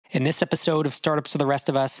In this episode of Startups for the Rest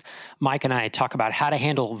of Us, Mike and I talk about how to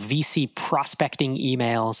handle VC prospecting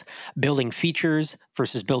emails, building features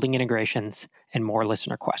versus building integrations, and more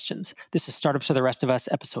listener questions. This is Startups for the Rest of Us,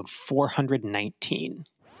 episode 419.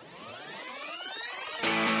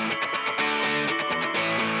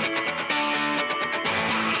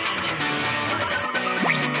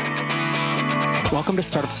 Welcome to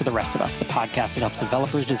Startups for the Rest of Us, the podcast that helps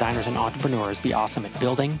developers, designers, and entrepreneurs be awesome at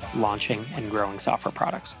building, launching, and growing software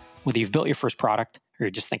products. Whether you've built your first product or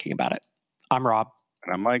you're just thinking about it. I'm Rob.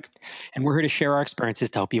 And I'm Mike. And we're here to share our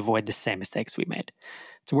experiences to help you avoid the same mistakes we made.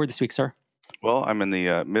 It's a word this week, sir. Well, I'm in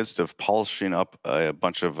the midst of polishing up a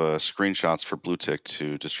bunch of screenshots for Bluetick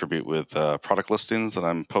to distribute with product listings that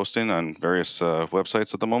I'm posting on various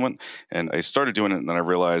websites at the moment. And I started doing it, and then I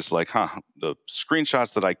realized, the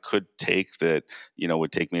screenshots that I could take that,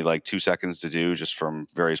 would take me like 2 seconds to do just from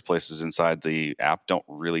various places inside the app don't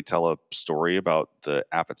really tell a story about the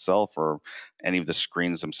app itself or any of the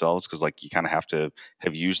screens themselves, because you kind of have to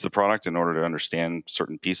have used the product in order to understand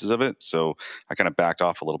certain pieces of it. So I kind of backed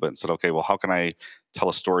off a little bit and said, okay, well, how can I tell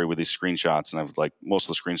a story with these screenshots? And I've most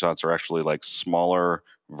of the screenshots are actually smaller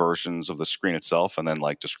versions of the screen itself, and then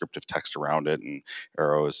descriptive text around it and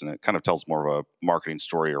arrows, and it kind of tells more of a marketing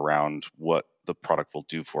story around what the product will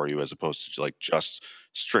do for you, as opposed to just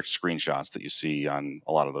strict screenshots that you see on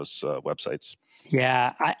a lot of those websites.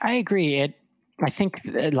 Yeah, I agree. I think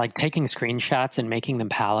taking screenshots and making them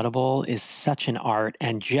palatable is such an art,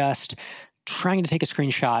 and just trying to take a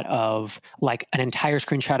screenshot of an entire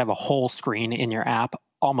screenshot of a whole screen in your app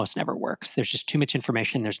almost never works. There's just too much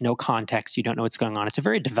information. There's no context. You don't know what's going on. It's a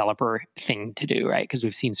very developer thing to do, right? Because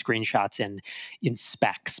we've seen screenshots in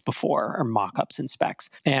specs before, or mock-ups in specs.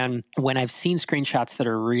 And when I've seen screenshots that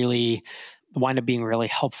are really wind up being really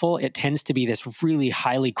helpful, it tends to be this really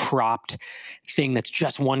highly cropped thing that's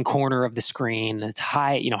just one corner of the screen. It's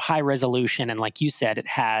high resolution. And like you said, it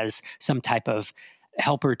has some type of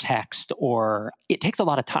helper text, or it takes a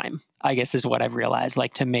lot of time, I guess is what I've realized,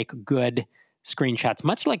 to make good screenshots.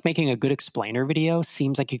 Much like making a good explainer video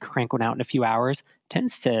seems like you could crank one out in a few hours,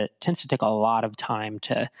 tends to take a lot of time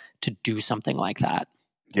to do something like that.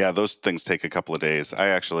 Yeah, those things take a couple of days. I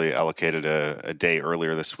actually allocated a day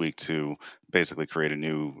earlier this week to basically create a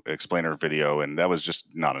new explainer video, and that was just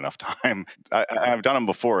not enough time. I've done them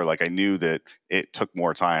before. I knew that it took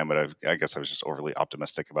more time, but I guess I was just overly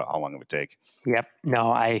optimistic about how long it would take. Yep.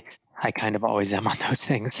 No, I kind of always am on those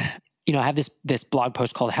things. I have this blog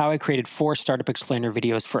post called How I Created 4 Startup Explainer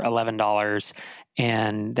Videos for $11.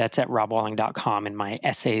 And that's at robwalling.com in my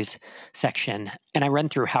essays section. And I run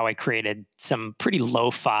through how I created some pretty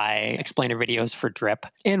lo-fi explainer videos for Drip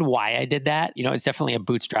and why I did that. It's definitely a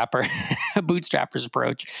bootstrapper's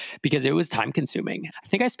approach, because it was time consuming. I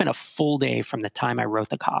think I spent a full day from the time I wrote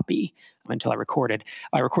the copy until I recorded.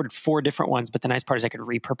 I recorded 4 different ones, but the nice part is I could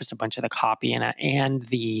repurpose a bunch of the copy and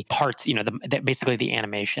the parts, basically the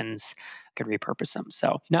animations. Could repurpose them.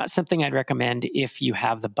 So not something I'd recommend if you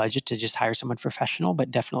have the budget to just hire someone professional, but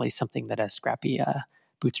definitely something that a scrappy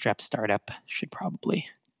bootstrap startup should probably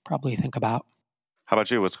think about. How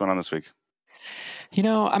about you? What's going on this week?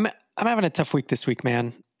 I'm having a tough week this week,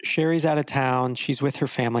 man. Sherry's out of town. She's with her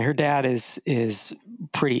family. Her dad is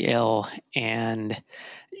pretty ill, and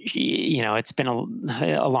it's been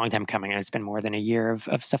a long time coming, and it's been more than a year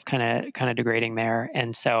of stuff kind of degrading there.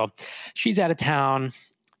 And so she's out of town.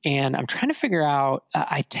 And I'm trying to figure out,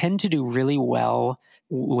 I tend to do really well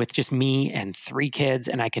with just me and 3 kids,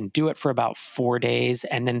 and I can do it for about 4 days.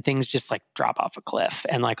 And then things just drop off a cliff.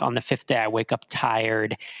 And on the 5th day, I wake up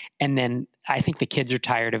tired. And then I think the kids are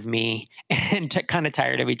tired of me and kind of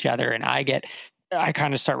tired of each other. And I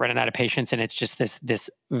kind of start running out of patience, and it's just this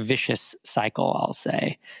vicious cycle, I'll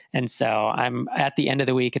say. And so I'm at the end of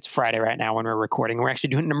the week. It's Friday right now when we're recording. We're actually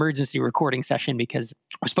doing an emergency recording session because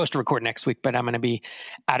we're supposed to record next week, but I'm going to be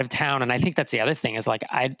out of town. And I think that's the other thing is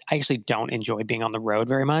I actually don't enjoy being on the road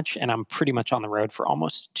very much. And I'm pretty much on the road for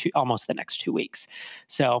almost the next 2 weeks.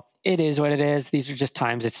 So it is what it is. These are just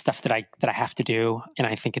times. It's stuff that I have to do. And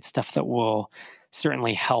I think it's stuff that will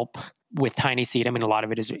certainly help with Tiny Seed. I mean, a lot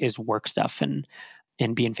of it is work stuff and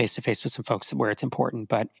being face-to-face with some folks where it's important.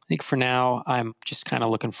 But I think for now, I'm just kind of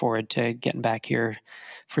looking forward to getting back here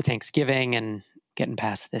for Thanksgiving and getting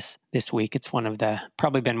past this week. It's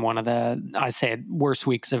probably been one of the, I'd say, worst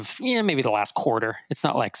weeks of maybe the last quarter. It's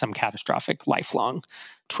not like some catastrophic lifelong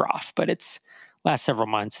trough, but it's last several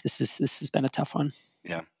months. This has been a tough one.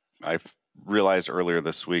 Yeah. I've realized earlier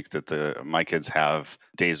this week that my kids have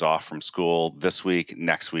days off from school this week,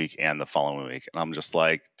 next week, and the following week. And I'm just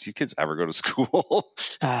like, do you kids ever go to school?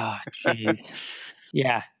 Oh, jeez.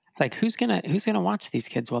 Yeah. It's like, who's gonna watch these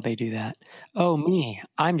kids while they do that? Oh, me.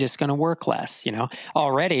 I'm just gonna work less,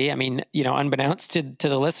 Already, I mean, unbeknownst to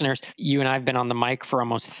the listeners, you and I have been on the mic for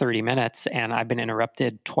almost 30 minutes, and I've been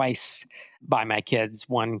interrupted twice by my kids.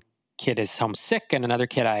 One kid is homesick, and another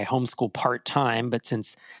kid I homeschool part-time, but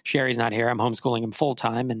since Sherry's not here, I'm homeschooling him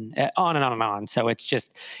full-time, and on and on and on. So it's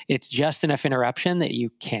just enough interruption that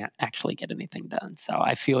you can't actually get anything done. So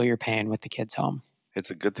I feel your pain with the kids home. It's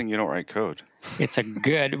a good thing you don't write code. It's a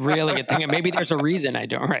really good thing. And maybe there's a reason I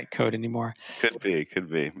don't write code anymore. Could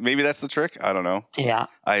be. Maybe that's the trick. I don't know. Yeah.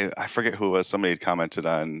 I forget who it was. Somebody had commented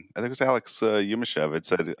on, I think it was Alex Yumashev. It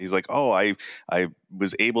said, he's like, oh, I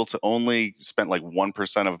was able to only spend like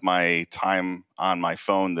 1% of my time on my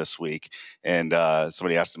phone this week. And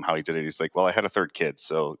somebody asked him how he did it. He's like, well, I had a third kid.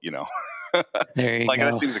 So, There you like go.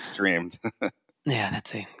 That seems extreme. Yeah,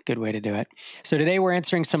 that's a good way to do it. So today we're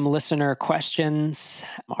answering some listener questions.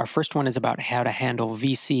 Our first one is about how to handle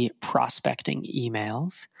VC prospecting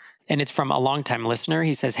emails. And it's from a longtime listener.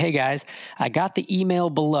 He says, hey guys, I got the email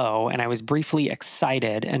below and I was briefly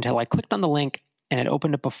excited until I clicked on the link and it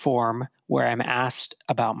opened up a form where I'm asked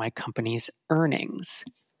about my company's earnings.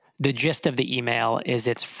 The gist of the email is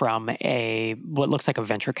it's from what looks like a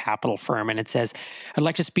venture capital firm. And it says, I'd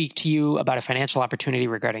like to speak to you about a financial opportunity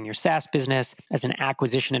regarding your SaaS business. As an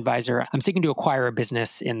acquisition advisor, I'm seeking to acquire a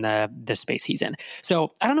business in the space he's in.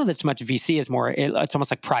 So I don't know that so much VC is more, it's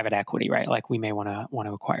almost like private equity, right? Like we may want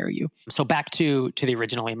to acquire you. So back to the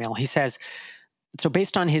original email, he says, so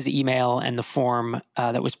based on his email and the form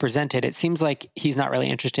that was presented, it seems like he's not really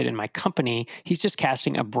interested in my company. He's just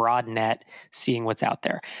casting a broad net, seeing what's out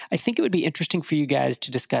there. I think it would be interesting for you guys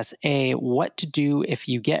to discuss, A, what to do if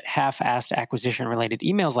you get half-assed acquisition-related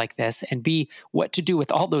emails like this, and B, what to do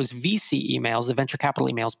with all those VC emails, the venture capital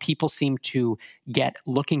emails, people seem to get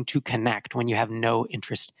looking to connect when you have no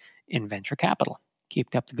interest in venture capital.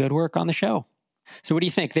 Keep up the good work on the show. So what do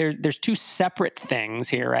you think? There's two separate things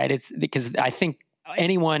here, right? It's because I think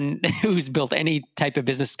anyone who's built any type of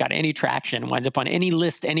business, got any traction, winds up on any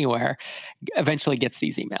list anywhere, eventually gets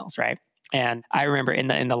these emails, right? And I remember in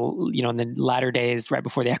the latter days, right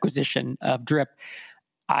before the acquisition of Drip,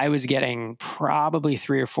 I was getting probably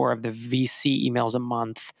 3 or 4 of the VC emails a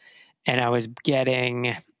month, and I was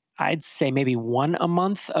getting, I'd say maybe 1 a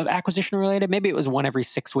month of acquisition related. Maybe it was 1 every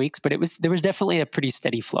 6 weeks, but there was definitely a pretty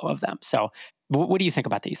steady flow of them. So what do you think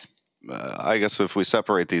about these? I guess if we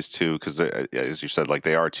separate these two, because as you said, like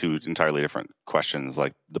they are two entirely different questions.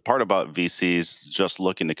 Like the part about VCs just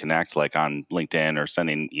looking to connect, like on LinkedIn or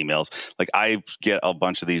sending emails, like I get a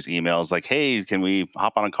bunch of these emails like, hey, can we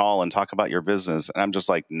hop on a call and talk about your business? And I'm just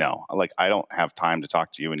like, no, like I don't have time to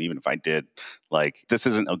talk to you. And even if I did, like this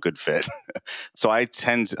isn't a good fit. So I'm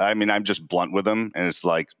just blunt with them, and it's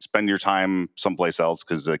like spend your time someplace else,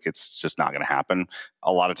 because like it's just not going to happen.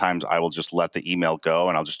 A lot of times I will just let the email go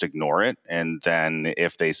and I'll just ignore it. And then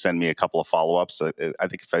if they send me a couple of follow-ups, I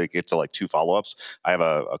think if I get to like 2 follow-ups, I have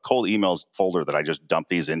a cold emails folder that I just dump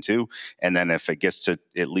these into. And then if it gets to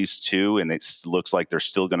at least 2 and it looks like they're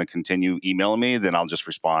still going to continue emailing me, then I'll just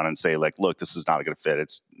respond and say like, look, this is not a good fit.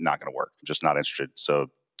 It's not going to work. I'm just not interested. So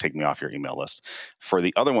take me off your email list. For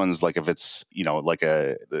the other ones, like if it's, like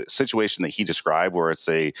the situation that he described where it's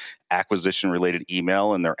a acquisition related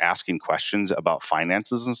email and they're asking questions about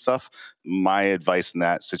finances and stuff, my advice in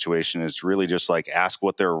that situation is really just like ask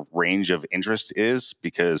what their range of interest is,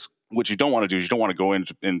 because what you don't want to do is you don't want to go in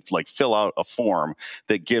and like fill out a form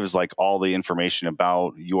that gives like all the information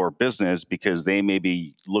about your business, because they may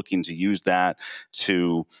be looking to use that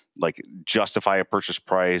to like justify a purchase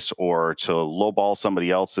price or to lowball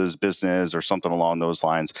somebody else's business or something along those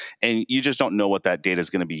lines. And you just don't know what that data is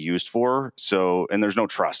going to be used for. So, and there's no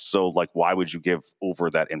trust. So like, why would you give over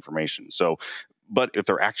that information? So, but if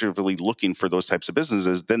they're actively looking for those types of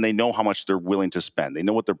businesses, then they know how much they're willing to spend. They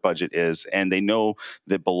know what their budget is, and they know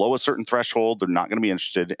that below a certain threshold, they're not going to be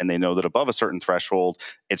interested. And they know that above a certain threshold,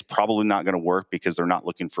 it's probably not going to work, because they're not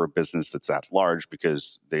looking for a business that's that large,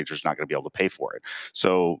 because they're just not going to be able to pay for it.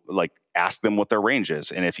 So like ask them what their range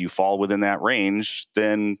is. And if you fall within that range,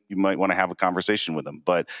 then you might want to have a conversation with them.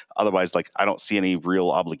 But otherwise, like I don't see any real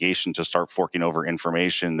obligation to start forking over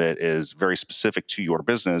information that is very specific to your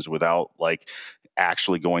business without like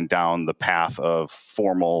actually going down the path of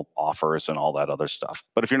formal offers and all that other stuff.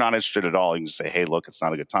 But if you're not interested at all, you can just say, hey, look, it's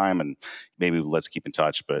not a good time and maybe let's keep in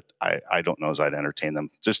touch. But I don't know as I'd entertain them.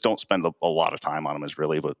 Just don't spend a lot of time on them is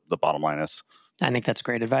really what the bottom line is. I think that's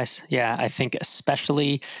great advice. Yeah, I think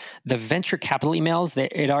especially the venture capital emails,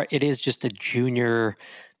 it is just a junior,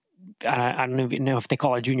 I don't even know if they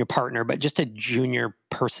call it a junior partner, but just a junior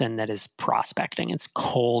person that is prospecting. It's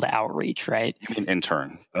cold outreach, right? You mean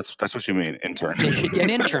intern. That's what you mean, intern. An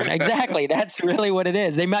intern, exactly. That's really what it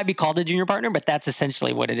is. They might be called a junior partner, but that's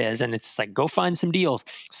essentially what it is. And it's like, go find some deals.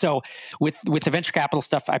 So with the venture capital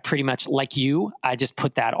stuff, I pretty much, like you, I just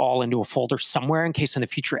put that all into a folder somewhere in case in the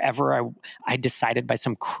future ever I decided by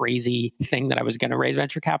some crazy thing that I was going to raise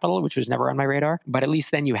venture capital, which was never on my radar. But at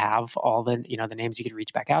least then you have all the names you could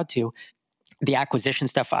reach back out to. The acquisition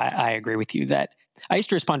stuff, I agree with you that I used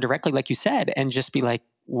to respond directly, like you said, and just be like,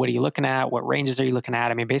 what are you looking at? What ranges are you looking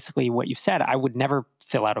at? I mean, basically what you've said, I would never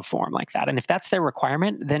fill out a form like that. And if that's their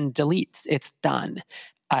requirement, then delete. It's done.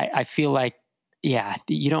 I feel like, yeah,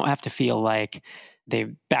 you don't have to feel like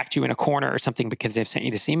they've backed you in a corner or something because they've sent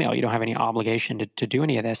you this email. You don't have any obligation to do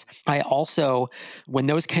any of this. I also, when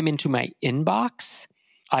those came into my inbox,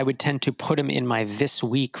 I would tend to put them in my This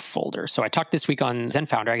Week folder. So I talked this week on Zen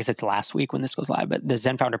Founder. I guess it's last week when this goes live, but the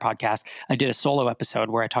Zen Founder podcast, I did a solo episode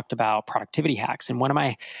where I talked about productivity hacks. And one of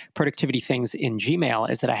my productivity things in Gmail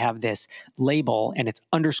is that I have this label and it's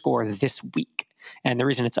underscore this week. And the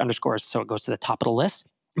reason it's underscore is so it goes to the top of the list.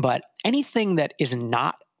 But anything that is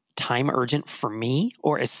not time urgent for me,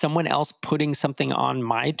 or is someone else putting something on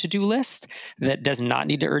my to-do list that does not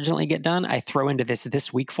need to urgently get done, I throw into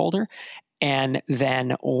this week folder. And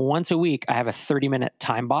then once a week, I have a 30-minute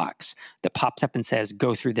time box that pops up and says,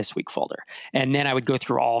 go through this week folder. And then I would go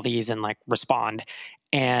through all these and like respond.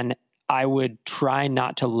 And I would try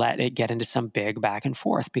not to let it get into some big back and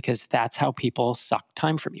forth because that's how people suck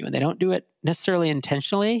time from you. And they don't do it necessarily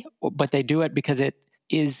intentionally, but they do it because it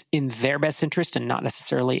is in their best interest and not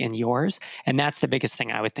necessarily in yours. And that's the biggest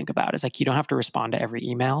thing I would think about is like, you don't have to respond to every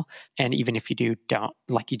email. And even if you do, don't,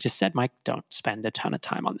 like you just said, Mike, don't spend a ton of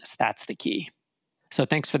time on this. That's the key. So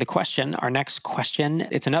thanks for the question. Our next question,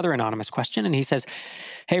 it's another anonymous question. And he says,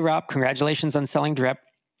 hey, Rob, congratulations on selling Drip.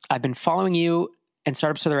 I've been following you and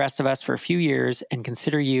startups for the rest of us for a few years and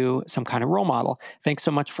consider you some kind of role model. Thanks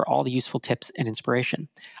so much for all the useful tips and inspiration.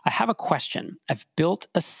 I have a question. I've built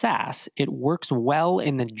a SaaS. It works well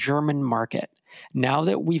in the German market. Now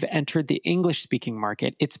that we've entered the English-speaking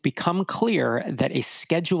market, it's become clear that a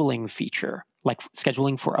scheduling feature, like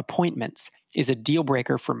scheduling for appointments, is a deal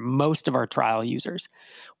breaker for most of our trial users.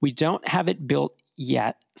 We don't have it built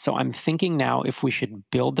yet, so I'm thinking now if we should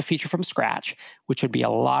build the feature from scratch, which would be a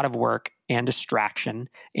lot of work and distraction,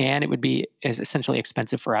 and it would be essentially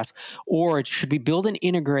expensive for us, or should we build an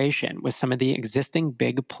integration with some of the existing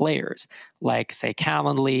big players, like say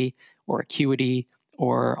Calendly or Acuity,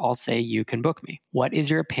 or I'll say You Can Book Me. What is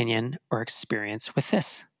your opinion or experience with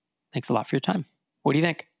this? Thanks a lot for your time. What do you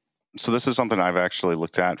think? So this is something I've actually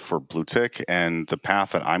looked at for Bluetick, and the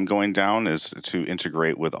path that I'm going down is to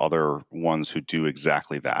integrate with other ones who do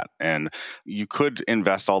exactly that. And you could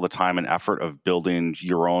invest all the time and effort of building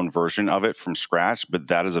your own version of it from scratch, but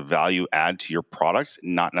that is a value add to your product,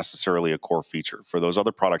 not necessarily a core feature. For those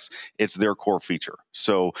other products, it's their core feature.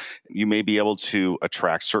 So you may be able to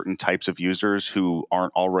attract certain types of users who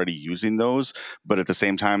aren't already using those, but at the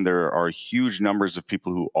same time, there are huge numbers of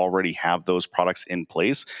people who already have those products in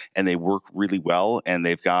place, and they work really well, and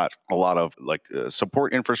they've got a lot of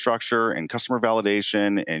support infrastructure and customer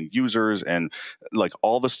validation and users and like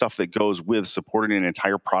all the stuff that goes with supporting an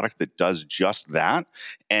entire product that does just that.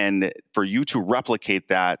 And for you to replicate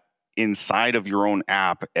that inside of your own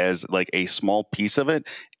app as like a small piece of it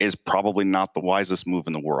is probably not the wisest move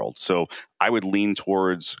in the world. So I would lean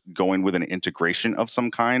towards going with an integration of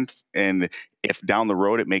some kind. And if down the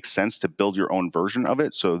road it makes sense to build your own version of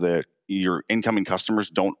it so that your incoming customers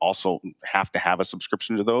don't also have to have a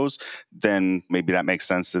subscription to those, then maybe that makes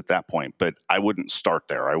sense at that point. But I wouldn't start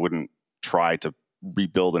there. I wouldn't try to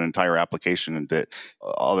rebuild an entire application that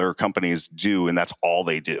other companies do, and that's all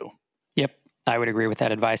they do. Yep, I would agree with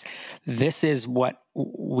that advice. This is what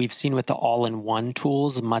we've seen with the all-in-one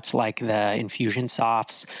tools, much like the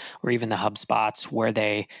Infusionsofts or even the HubSpots, where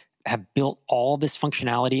they have built all this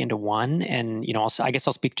functionality into one. And, I guess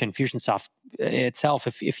I'll speak to Infusionsoft itself.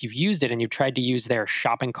 If you've used it and you've tried to use their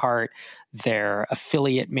shopping cart, their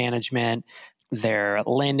affiliate management, their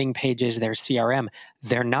landing pages, their CRM,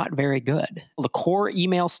 they're not very good. The core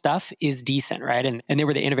email stuff is decent, right? And they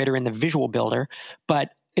were the innovator in the visual builder,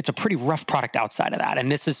 but it's a pretty rough product outside of that.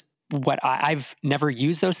 And this is what I've never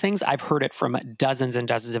used those things. I've heard it from dozens and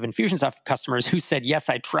dozens of Infusionsoft customers who said, yes,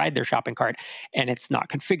 I tried their shopping cart and it's not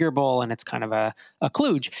configurable and it's kind of a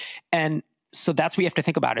kludge. And so that's what you have to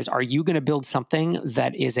think about is, are you going to build something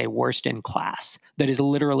that is a worst in class, that is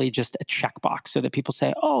literally just a checkbox so that people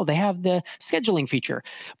say, oh, they have the scheduling feature.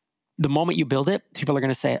 the moment you build it, people are going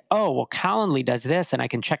to say, oh, well, Calendly does this, and I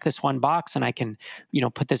can check this one box, and I can,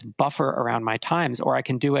 put this buffer around my times, or I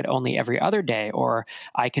can do it only every other day, or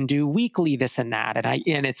I can do weekly this and that.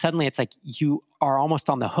 And it's like you are almost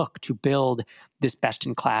on the hook to build this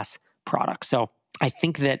best-in-class product. So I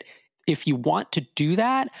think that if you want to do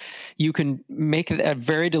that, you can make a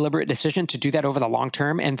very deliberate decision to do that over the long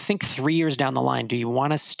term and think 3 years down the line. Do you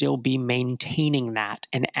want to still be maintaining that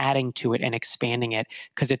and adding to it and expanding it?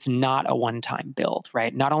 Because it's not a one-time build,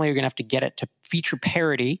 right? Not only are you going to have to get it to feature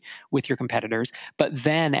parity with your competitors, but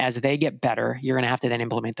then as they get better, you're going to have to then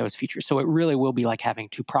implement those features. So it really will be like having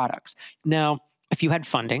two products. Now, if you had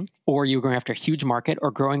funding or you were going after a huge market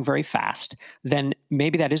or growing very fast, then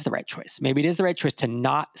maybe that is the right choice. Maybe it is the right choice to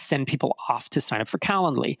not send people off to sign up for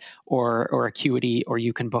Calendly or Acuity or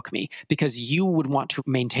You Can Book Me, because you would want to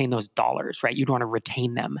maintain those dollars, right? You'd want to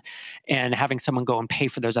retain them. And having someone go and pay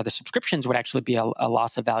for those other subscriptions would actually be a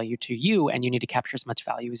loss of value to you, and you need to capture as much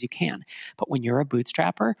value as you can. But when you're a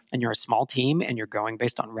bootstrapper and you're a small team and you're going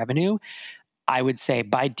based on revenue, I would say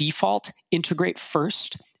by default, integrate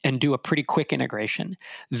first and do a pretty quick integration.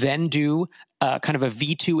 Then do kind of a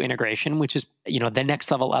V2 integration, which is the next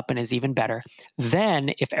level up and is even better.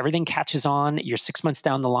 Then if everything catches on, you're 6 months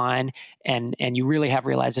down the line and you really have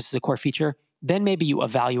realized this is a core feature, then maybe you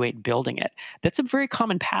evaluate building it. That's a very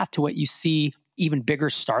common path to what you see even bigger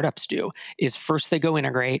startups do, is first they go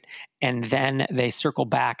integrate and then they circle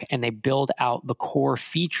back and they build out the core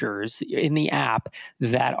features in the app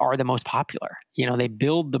that are the most popular. They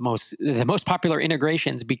build the most popular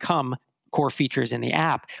integrations become core features in the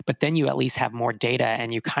app, but then you at least have more data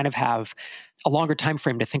and you kind of have a longer time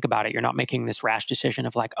frame to think about it. You're not making this rash decision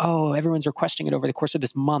of like, oh, everyone's requesting it over the course of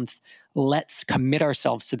this month. Let's commit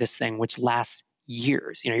ourselves to this thing, which lasts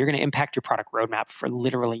years. You're going to impact your product roadmap for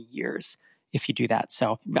literally years if you do that.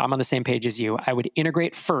 So I'm on the same page as you. I would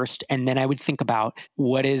integrate first, and then I would think about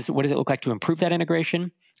what does it look like to improve that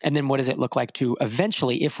integration? And then what does it look like to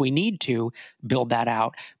eventually, if we need to, build that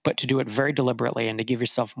out, but to do it very deliberately and to give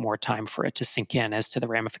yourself more time for it to sink in as to the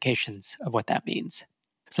ramifications of what that means.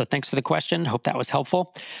 So thanks for the question. Hope that was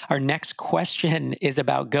helpful. Our next question is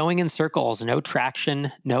about going in circles, no traction,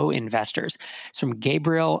 no investors. It's from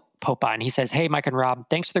Gabriel Popa, and he says, hey, Mike and Rob,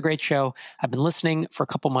 thanks for the great show. I've been listening for a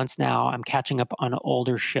couple months now. I'm catching up on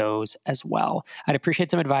older shows as well. I'd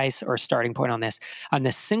appreciate some advice or a starting point on this. I'm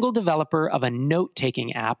the single developer of a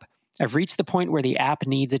note-taking app. I've reached the point where the app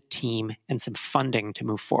needs a team and some funding to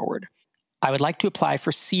move forward. I would like to apply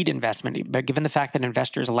for seed investment, but given the fact that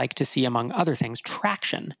investors like to see, among other things,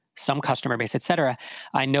 traction, some customer base, et cetera,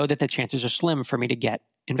 I know that the chances are slim for me to get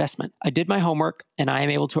investment. I did my homework, and I am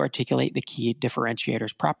able to articulate the key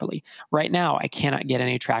differentiators properly. Right now, I cannot get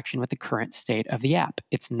any traction with the current state of the app.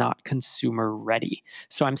 It's not consumer ready.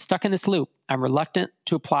 So I'm stuck in this loop. I'm reluctant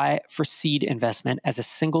to apply for seed investment as a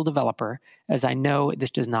single developer, as I know this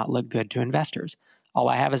does not look good to investors. All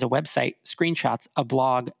I have is a website, screenshots, a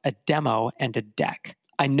blog, a demo, and a deck.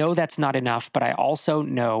 I know that's not enough, but I also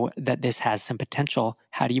know that this has some potential.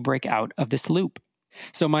 How do you break out of this loop?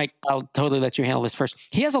 So, Mike, I'll totally let you handle this first.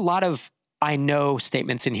 He has a lot of I know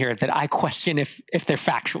statements in here that I question if they're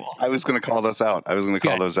factual. I was going to call those out.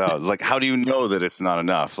 It's like, how do you know that it's not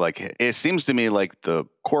enough? Like, it seems to me like the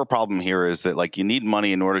core problem here is that like you need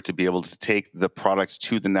money in order to be able to take the product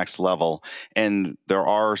to the next level. And there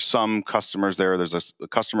are some customers there. There's a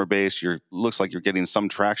customer base. Looks like you're getting some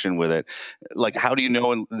traction with it. Like, how do you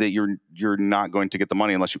know that you're not going to get the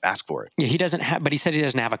money unless you ask for it? Yeah, he doesn't have, but he said he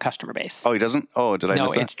doesn't have a customer base. Oh, he doesn't? Oh, did I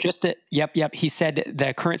miss that? No, it's just yep. He said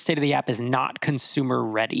the current state of the app is not consumer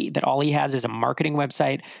ready, that all he has is a marketing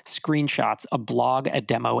website, screenshots, a blog, a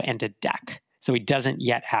demo, and a deck. So he doesn't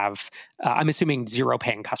yet have, I'm assuming, 0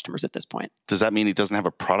 paying customers at this point. Does that mean he doesn't have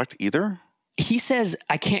a product either? He says,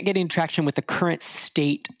 I can't get any traction with the current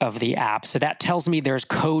state of the app. So that tells me there's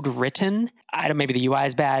code written. Maybe the UI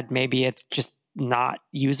is bad. Maybe it's just not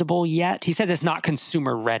usable yet. He says it's not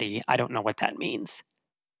consumer ready. I don't know what that means.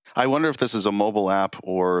 I wonder if this is a mobile app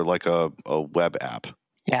or like a web app.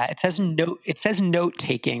 Yeah, it says note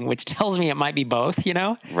taking, which tells me it might be both,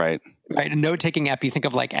 Right. Right. A note taking app, you think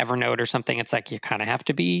of like Evernote or something. It's like you kind of have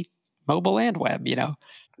to be mobile and web,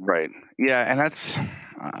 Right. Yeah. And that's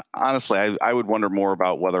honestly, I would wonder more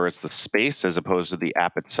about whether it's the space as opposed to the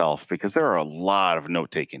app itself, because there are a lot of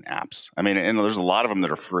note taking apps. I mean, and there's a lot of them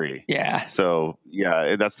that are free. Yeah. So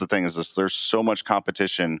yeah, that's the thing is this, there's so much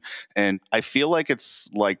competition, and I feel like it's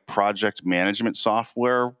like project management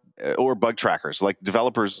software or bug trackers. Like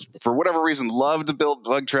developers, for whatever reason, love to build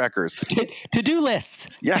bug trackers. To-do lists.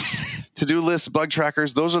 Yes, to-do lists, bug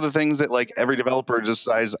trackers. Those are the things that like every developer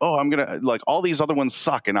decides, oh, I'm gonna like all these other ones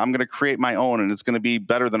suck, and I'm gonna create my own, and it's gonna be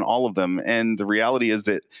better than all of them. And the reality is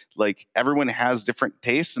that like everyone has different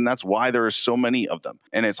tastes, and that's why there are so many of them.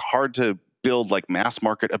 And it's hard to build like mass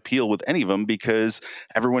market appeal with any of them because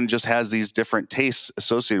everyone just has these different tastes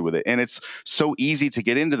associated with it. And it's so easy to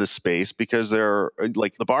get into the space because they're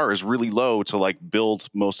like the bar is really low to like build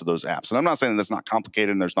most of those apps. And I'm not saying that's not complicated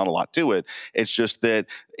and there's not a lot to it. It's just that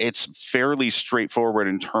it's fairly straightforward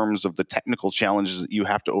in terms of the technical challenges that you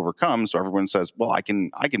have to overcome. So everyone says, well, I can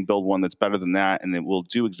build one that's better than that and it will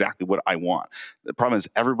do exactly what I want. The problem is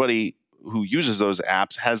everybody who uses those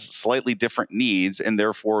apps has slightly different needs, and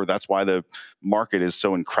therefore that's why the market is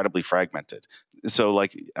so incredibly fragmented. So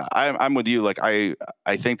like I'm with you. Like I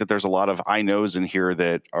think that there's a lot of I knows in here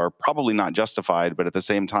that are probably not justified, but at the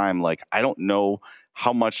same time, like I don't know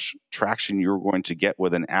how much traction you're going to get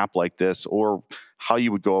with an app like this, or how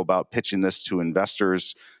you would go about pitching this to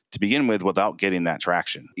investors to begin with without getting that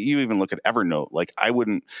traction. You even look at Evernote. Like I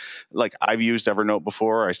wouldn't, like I've used Evernote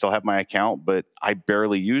before. I still have my account, but I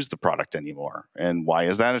barely use the product anymore. And why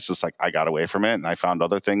is that? It's just like I got away from it and I found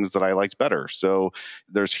other things that I liked better. So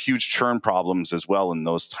there's huge churn problems as well in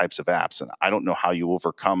those types of apps. And I don't know how you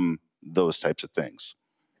overcome those types of things.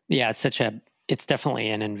 Yeah, it's definitely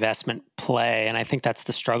an investment play. And I think that's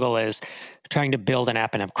the struggle, is trying to build an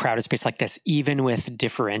app in a crowded space like this, even with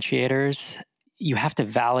differentiators. You have to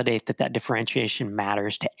validate that differentiation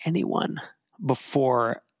matters to anyone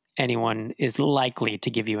before anyone is likely to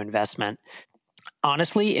give you investment.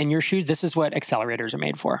 Honestly, in your shoes, this is what accelerators are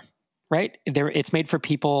made for, right? It's made for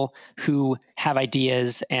people who have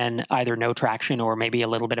ideas and either no traction or maybe a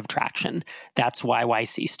little bit of traction. That's why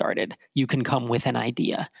YC started. You can come with an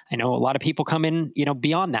idea. I know a lot of people come in,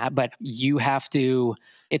 beyond that, but you have to,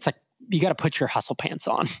 it's like, you got to put your hustle pants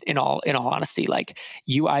on in all honesty. Like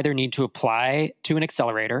you either need to apply to an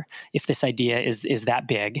accelerator. If this idea is that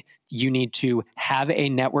big, you need to have a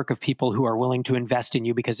network of people who are willing to invest in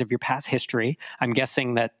you because of your past history. I'm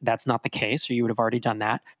guessing that that's not the case, or you would have already done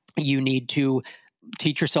that. You need to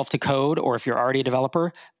teach yourself to code, or if you're already a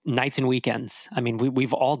developer, nights and weekends. I mean,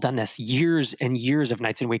 we've all done this. Years and years of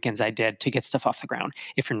nights and weekends I did to get stuff off the ground.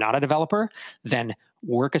 If you're not a developer, then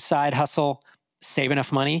work a side hustle, save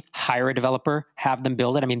enough money, hire a developer, have them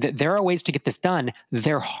build it. I mean, there are ways to get this done.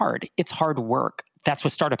 They're hard. It's hard work. That's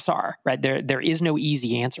what startups are, right? There is no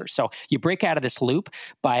easy answer. So you break out of this loop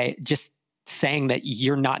by just saying that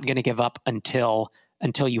you're not going to give up until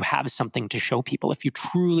you have something to show people. If you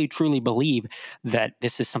truly, truly believe that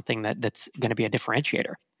this is something that's going to be a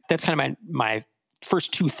differentiator. That's kind of my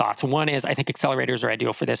first two thoughts. One is I think accelerators are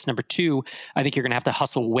ideal for this. Number two, I think you're going to have to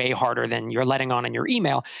hustle way harder than you're letting on in your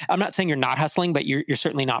email. I'm not saying you're not hustling, but you're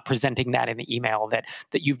certainly not presenting that in the email that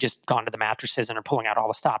you've just gone to the mattresses and are pulling out all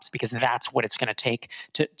the stops, because that's what it's going to take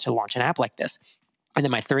to launch an app like this. And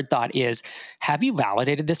then my third thought is, have you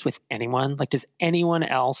validated this with anyone? Like, does anyone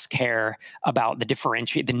else care about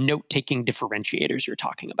the note-taking differentiators you're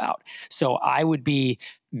talking about? So I would be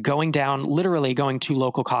literally going to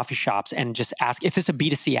local coffee shops and just ask. If it's a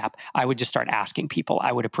B2C app, I would just start asking people.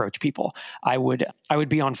 I would approach people. I would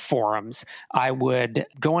be on forums. I would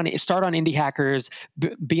start on Indie Hackers,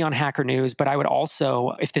 be on Hacker News, but I would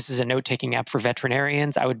also, if this is a note-taking app for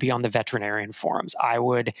veterinarians, I would be on the veterinarian forums. I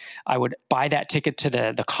would buy that ticket to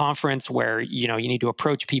the conference where, you need to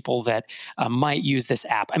approach people that might use this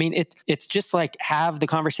app. I mean, it's just like have the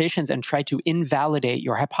conversations and try to invalidate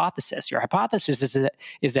your hypothesis. Your hypothesis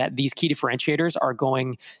is that these key differentiators are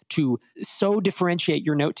going to so differentiate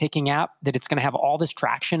your note-taking app that it's going to have all this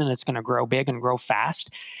traction and it's going to grow big and grow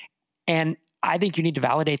fast. And I think you need to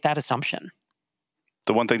validate that assumption.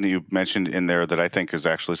 The one thing that you mentioned in there that I think is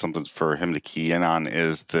actually something for him to key in on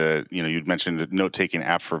is that, you'd mentioned a note-taking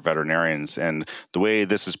app for veterinarians. And the way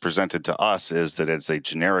this is presented to us is that it's a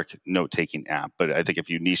generic note-taking app. But I think if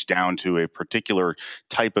you niche down to a particular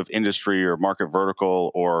type of industry or market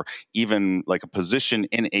vertical, or even like a position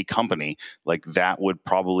in a company, like that would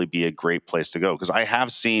probably be a great place to go. Because I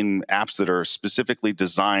have seen apps that are specifically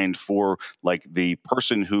designed for like the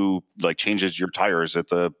person who like changes your tires at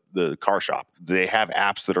the car shop. They have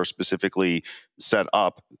apps that are specifically set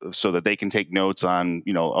up so that they can take notes on,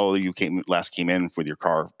 you last came in with your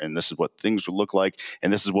car and this is what things would look like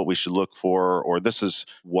and this is what we should look for, or this is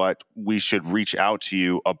what we should reach out to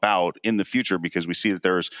you about in the future because we see that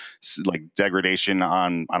there's like degradation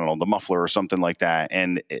on, I don't know, the muffler or something like that,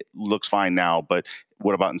 and it looks fine now, but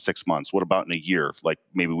what about in 6 months? What about in a year? Like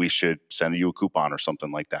maybe we should send you a coupon or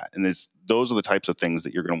something like that. And those are the types of things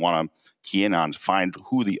that you're going to want to key in on to find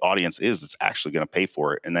who the audience is that's actually going to pay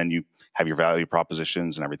for it. And then you have your value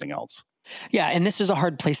propositions and everything else. Yeah, and this is a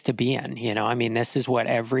hard place to be in, I mean, this is what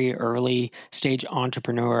every early stage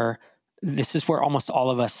entrepreneur, this is where almost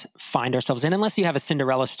all of us find ourselves in, unless you have a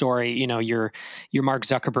Cinderella story, you're Mark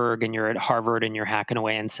Zuckerberg and you're at Harvard and you're hacking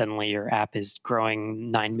away and suddenly your app is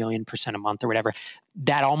growing 9 million% a month or whatever.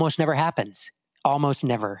 That almost never happens. Almost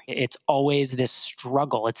never. It's always this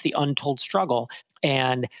struggle. It's the untold struggle.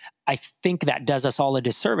 And I think that does us all a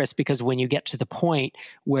disservice, because when you get to the point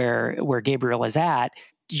where Gabriel is at,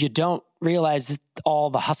 you don't realize all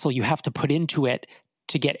the hustle you have to put into it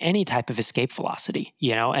to get any type of escape velocity,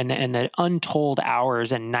 and the untold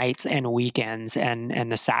hours and nights and weekends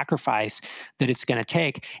and the sacrifice that it's going to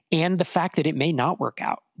take, and the fact that it may not work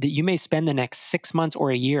out, that you may spend the next 6 months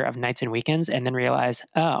or a year of nights and weekends and then realize,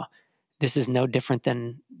 oh, this is no different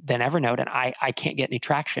than Evernote, and I can't get any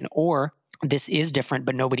traction, or this is different,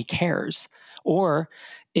 but nobody cares, or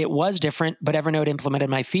it was different, but Evernote implemented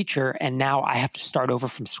my feature, and now I have to start over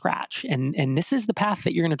from scratch. And this is the path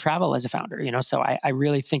that you're going to travel as a founder. So I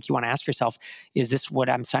really think you want to ask yourself, is this what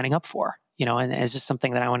I'm signing up for? And is this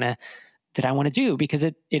something that I want to do? Because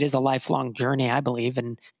it is a lifelong journey, I believe.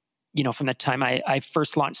 And from the time I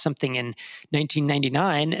first launched something in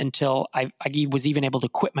 1999 until I was even able to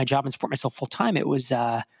quit my job and support myself full time, it was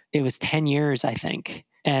 10 years, I think.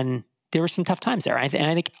 And there were some tough times there. And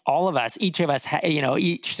I think all of us, each of us,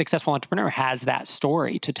 each successful entrepreneur has that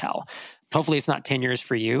story to tell. Hopefully it's not 10 years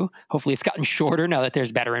for you. Hopefully it's gotten shorter now that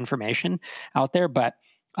there's better information out there. But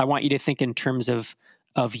I want you to think in terms of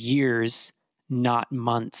years, not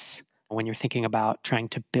months, when you're thinking about trying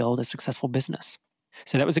to build a successful business.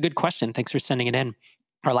 So that was a good question. Thanks for sending it in.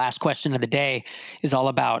 Our last question of the day is all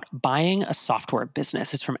about buying a software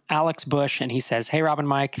business. It's from Alex Bush, and he says, "Hey, Rob and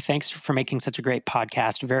Mike, thanks for making such a great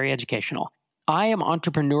podcast. Very educational. I am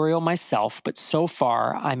entrepreneurial myself, but so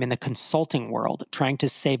far I'm in the consulting world, trying to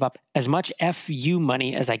save up as much FU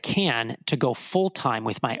money as I can to go full-time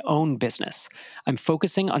with my own business. I'm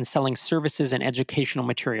focusing on selling services and educational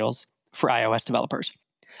materials for iOS developers.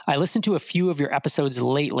 I listened to a few of your episodes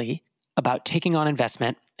lately about taking on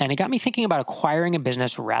investment, and it got me thinking about acquiring a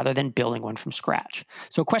business rather than building one from scratch.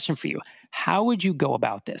 So a question for you, how would you go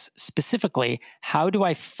about this? Specifically, how do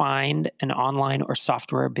I find an online or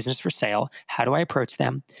software business for sale? How do I approach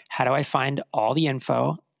them? How do I find all the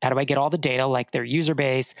info? How do I get all the data, like their user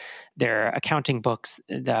base, their accounting books,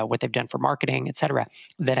 what they've done for marketing, et cetera,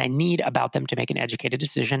 that I need about them to make an educated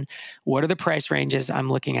decision? What are the price ranges I'm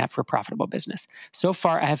looking at for a profitable business? So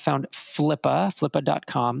far, I have found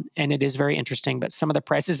Flippa.com, and it is very interesting, but some of the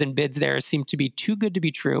prices and bids there seem to be too good to be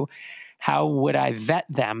true. How would I vet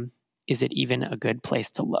them? Is it even a good place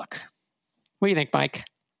to look? What do you think, Mike?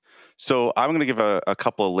 So I'm going to give a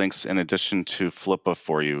couple of links in addition to Flippa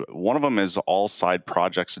for you. One of them is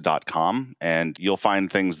allsideprojects.com, and you'll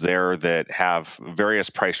find things there that have various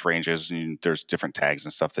price ranges. And there's different tags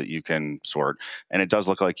and stuff that you can sort. And it does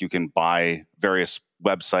look like you can buy various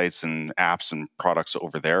websites and apps and products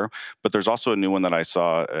over there. But there's also a new one that I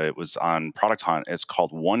saw. It was on Product Hunt. It's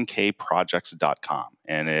called 1kprojects.com.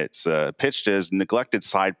 And it's pitched as neglected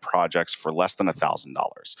side projects for less than $1,000.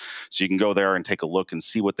 So you can go there and take a look and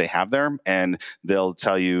see what they have there. And they'll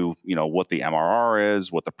tell you, what the MRR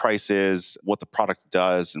is, what the price is, what the product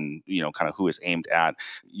does, and, kind of who it's aimed at.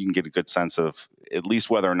 You can get a good sense of at least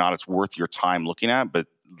whether or not it's worth your time looking at. But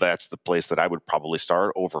that's the place that I would probably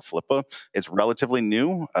start over Flippa. It's relatively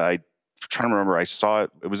new. I'm trying to remember. I saw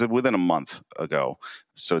it. It was within a month ago.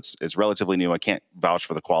 So it's relatively new. I can't vouch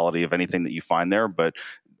for the quality of anything that you find there, but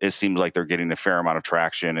it seems like they're getting a fair amount of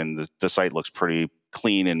traction, and the site looks pretty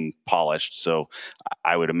clean and polished. So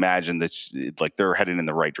I would imagine that they're heading in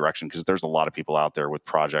the right direction, because there's a lot of people out there with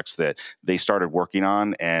projects that they started working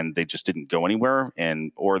on and they just didn't go anywhere,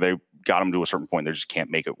 or they got them to a certain point, they just can't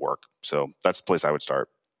make it work. So that's the place I would start.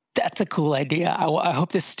 That's a cool idea. I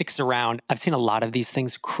hope this sticks around. I've seen a lot of these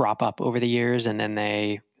things crop up over the years, and then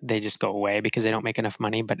they just go away because they don't make enough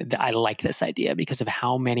money. But I like this idea because of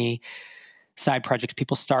how many side projects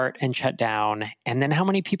people start and shut down, and then how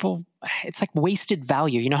many people, it's like wasted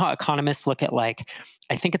value. You know how economists look at, I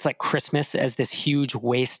think it's like Christmas as this huge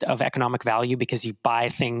waste of economic value, because you buy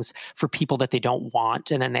things for people that they don't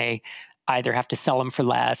want, and then they either have to sell them for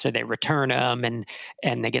less or they return them, and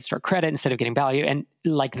they get store credit instead of getting value. And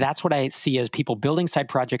that's what I see as people building side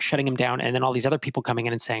projects, shutting them down, and then all these other people coming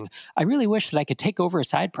in and saying, I really wish that I could take over a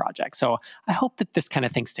side project. So I hope that this kind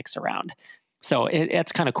of thing sticks around. So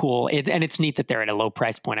it's kind of cool. And it's neat that they're at a low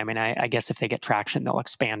price point. I mean, I guess if they get traction, they'll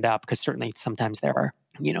expand up, because certainly sometimes there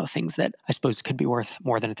things that I suppose could be worth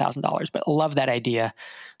more than $1,000. But I love that idea.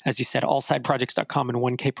 As you said, allsideprojects.com and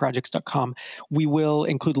 1kprojects.com. We will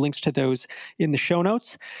include links to those in the show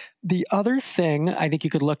notes. The other thing I think you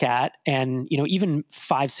could look at, and even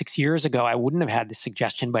 5-6 years ago, I wouldn't have had this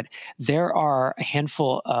suggestion, but there are a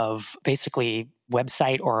handful of basically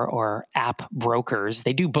website or app brokers.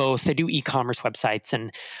 They do both. They do e-commerce websites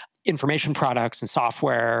and information products and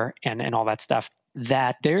software and all that stuff.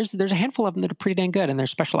 That there's a handful of them that are pretty dang good, and they're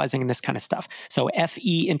specializing in this kind of stuff. So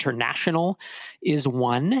FE International is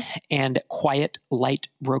one, and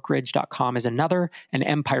QuietLightBrokerage.com is another, and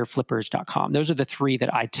EmpireFlippers.com. Those are the three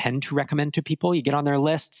that I tend to recommend to people. You get on their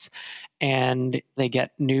lists, and they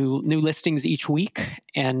get new listings each week,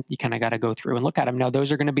 and you kind of got to go through and look at them. Now,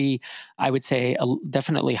 those are going to be, I would say,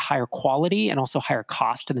 definitely higher quality and also higher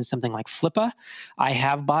cost than something like Flippa. I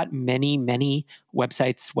have bought many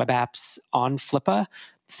websites, web apps on Flippa.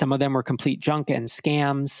 Some of them were complete junk and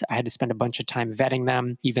scams. I had to spend a bunch of time vetting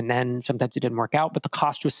them. Even then, sometimes it didn't work out, but the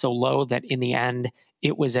cost was so low that in the end,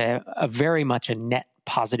 it was a very much a net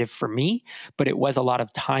positive for me, but it was a lot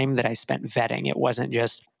of time that I spent vetting. It wasn't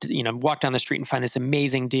just, walk down the street and find this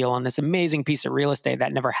amazing deal on this amazing piece of real estate.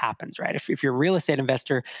 That never happens, right? If you're a real estate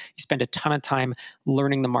investor, you spend a ton of time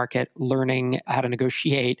learning the market, learning how to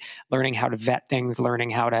negotiate, learning how to vet things, learning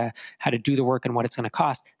how to do the work and what it's going to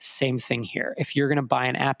cost. Same thing here. If you're going to buy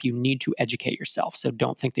an app, you need to educate yourself. So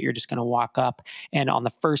don't think that you're just going to walk up and on the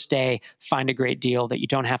first day find a great deal that you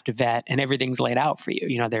don't have to vet and everything's laid out for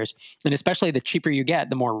you. And especially the cheaper you get,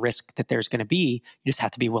 the more risk that there's going to be. You just have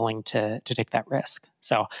to be willing to take that risk.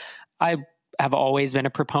 So I have always been a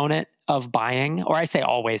proponent of buying, or I say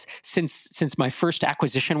always, since my first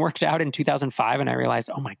acquisition worked out in 2005, and I realized,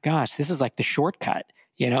 oh my gosh, this is like the shortcut.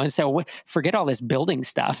 And so forget all this building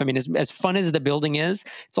stuff. I mean, as fun as the building is,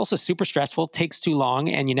 it's also super stressful, takes too long,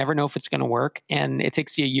 and you never know if it's going to work. And it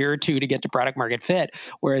takes you a year or two to get to product market fit.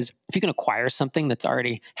 Whereas if you can acquire something that's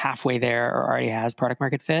already halfway there or already has product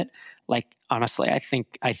market fit, like honestly, I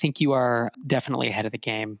think you are definitely ahead of the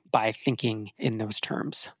game by thinking in those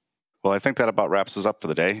terms. Well, I think that about wraps us up for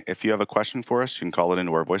the day. If you have a question for us, you can call it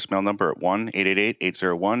into our voicemail number at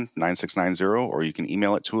 1-888-801-9690, or you can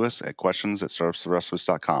email it to us at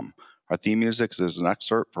questions@startupsfortherestofus.com. Our theme music is an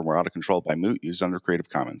excerpt from We're Out of Control by Moot, used under Creative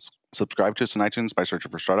Commons. Subscribe to us on iTunes by searching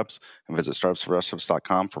for Startups, and visit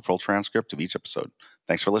startupsfortherestofus.com for full transcript of each episode.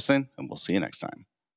 Thanks for listening, and we'll see you next time.